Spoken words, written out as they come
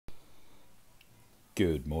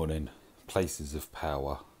Good morning, places of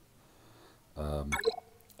power. I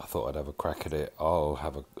thought I'd have a crack at it.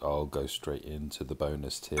 I'll go straight into the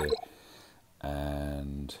bonus tier,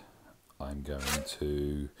 and I'm going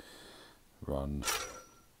to run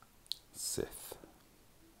Sith.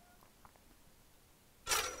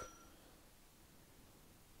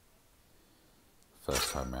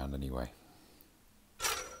 First time round anyway.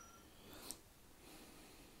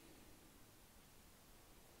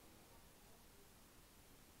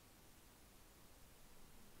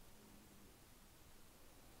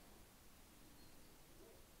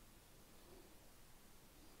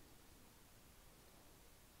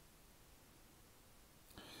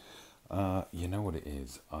 You know what it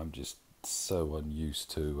is? I'm just so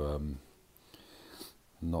unused to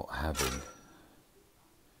not having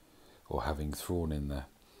or having Thrawn in there.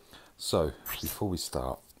 So, before we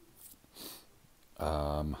start,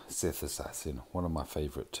 Sith Assassin, one of my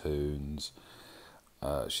favourite toons.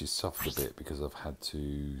 She's suffered a bit because I've had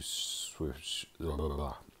to switch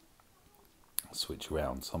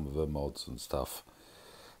around some of her mods and stuff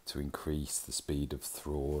to increase the speed of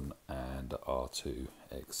Thrawn and R2,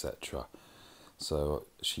 etc. So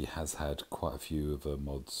she has had quite a few of her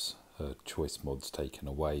mods, her choice mods, taken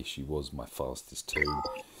away. She was my fastest toon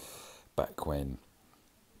back when,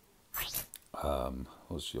 what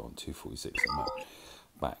was she on, 246 on that?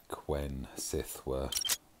 Back when Sith were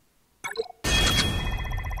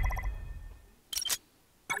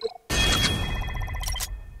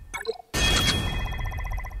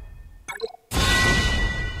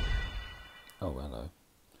oh, hello.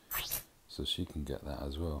 So she can get that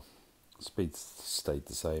as well. Speed stayed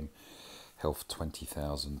the same. Health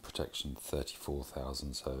 20,000, protection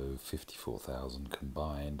 34,000, so 54,000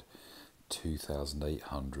 combined.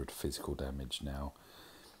 2,800 physical damage now.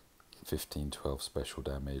 15-12 special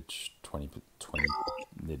damage. 20,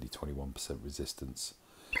 nearly 21% resistance.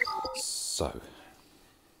 So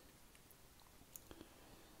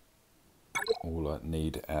all I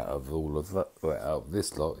need out of all of that, out of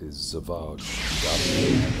this lot, is Savage,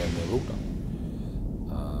 and then they're all done.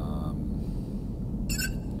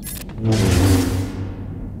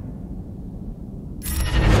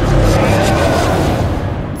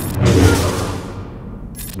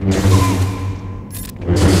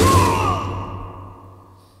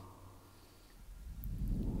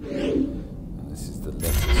 And this is the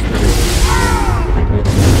left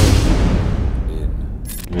in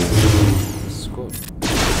the squad.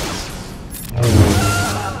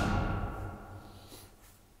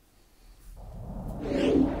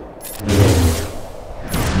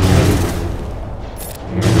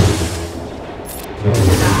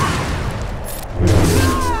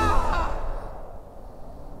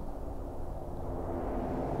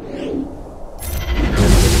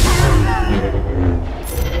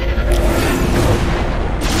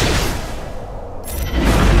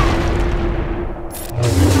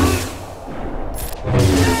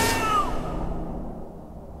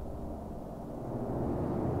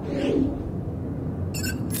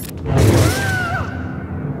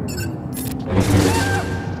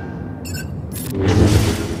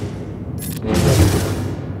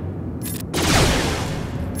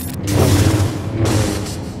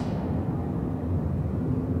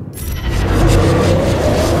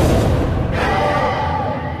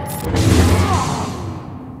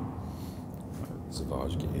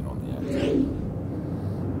 Savage getting on the act.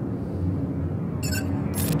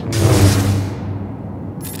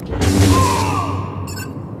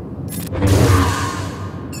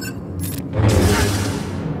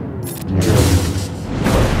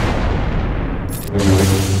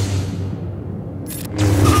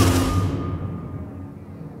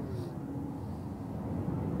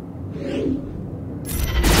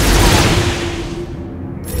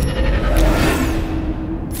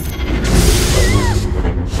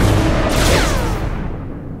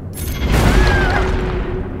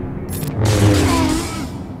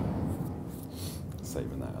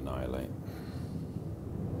 Saving that annihilate.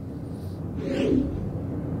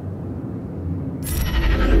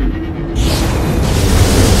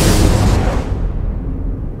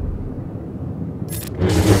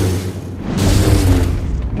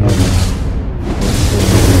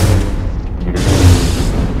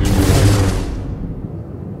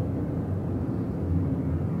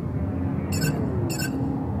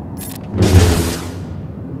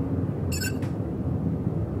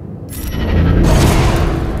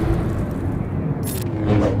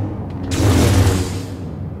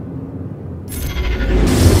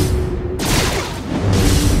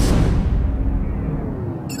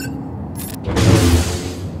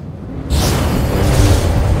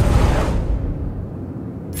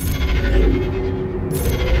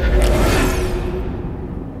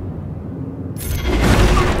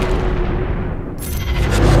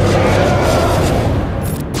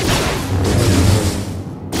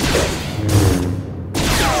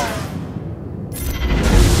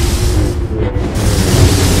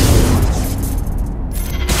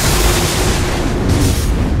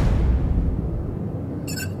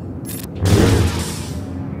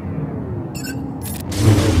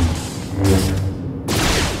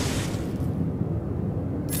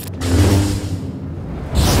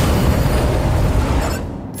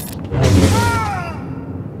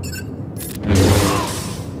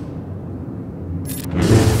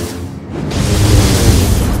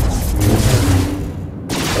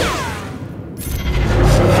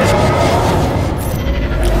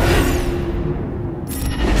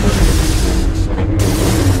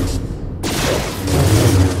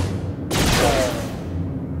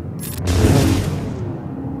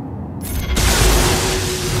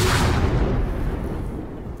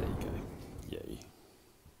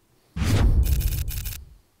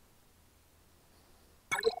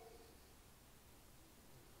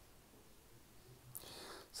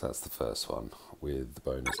 So that's the first one with the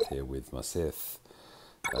bonus tier with my Sith.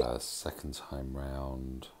 Second time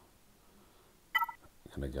round,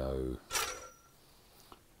 I'm going to go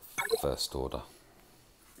First Order.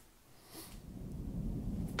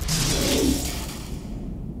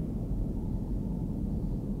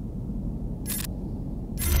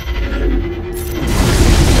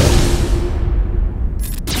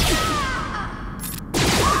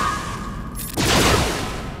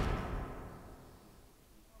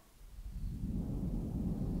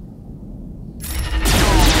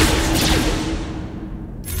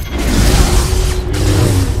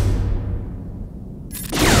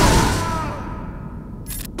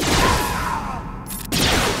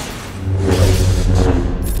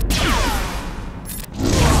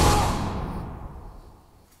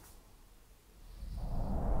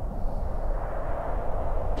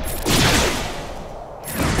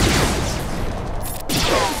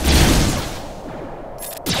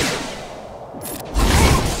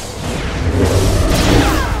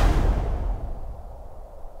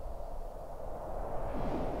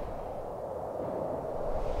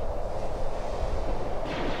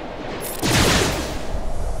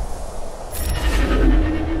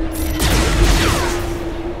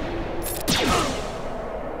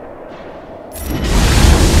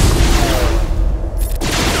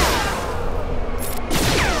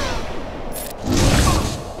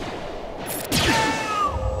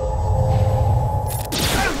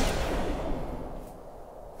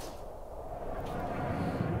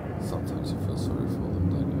 Sometimes you feel sorry for them,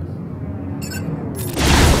 don't you?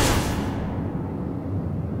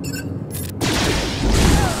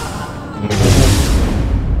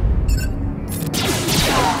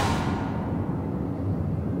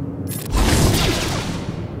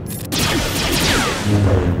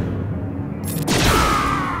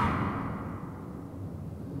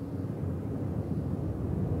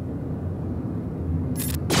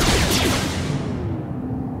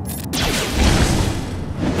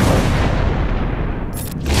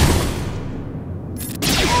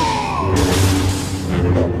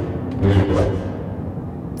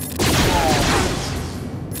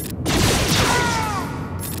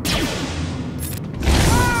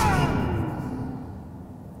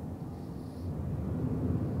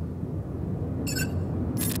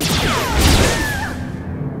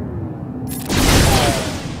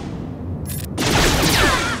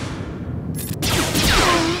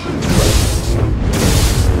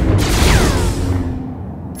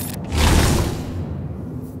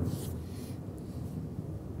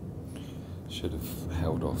 Should have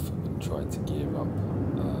held off and tried to gear up.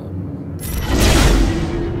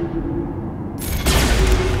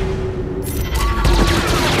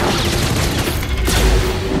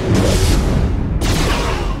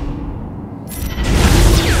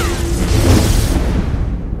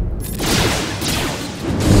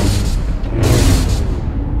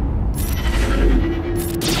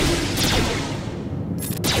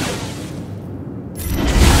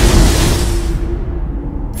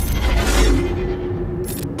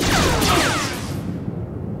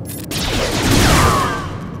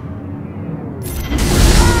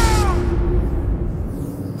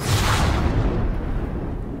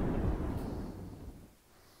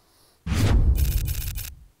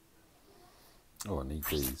 Oh, I need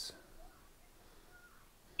these.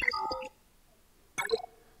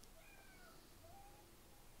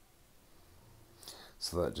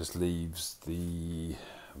 So that just leaves the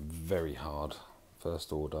very hard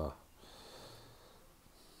First Order.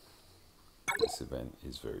 This event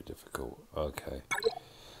is very difficult. Okay,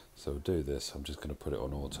 so we'll do this. I'm just going to put it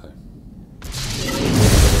on auto.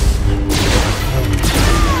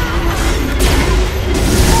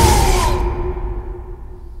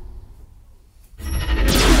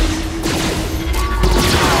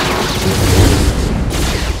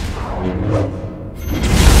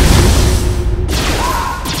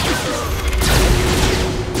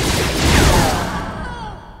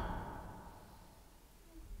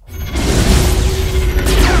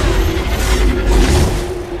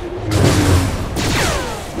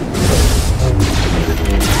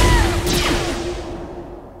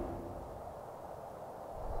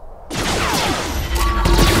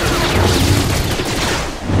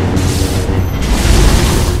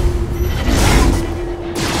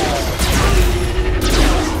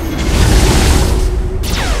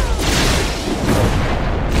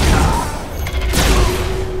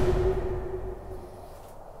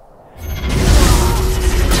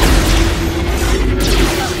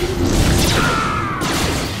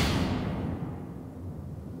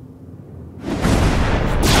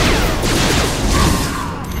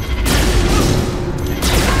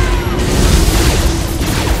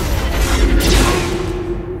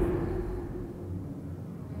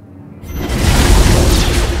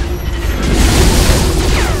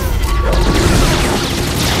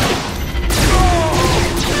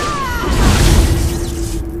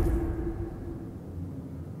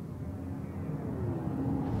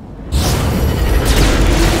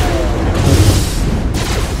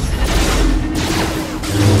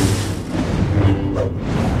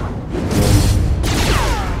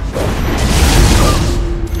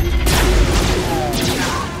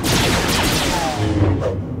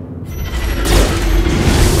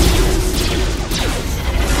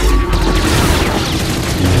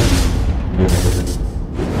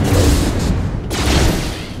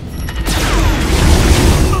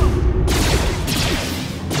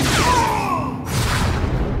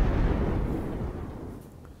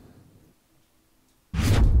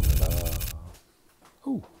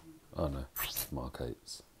 Oh, oh no, Mark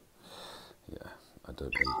 8s. Yeah, I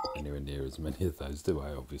don't need anywhere near as many of those, do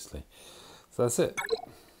I, obviously. So that's it.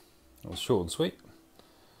 It was short and sweet.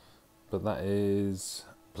 But that is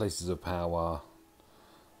Places of Power,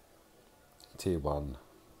 Tier 1,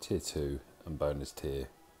 Tier 2 and bonus tier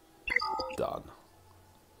done.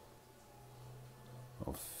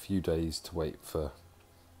 A few days to wait for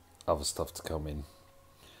other stuff to come in.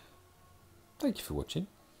 Thank you for watching.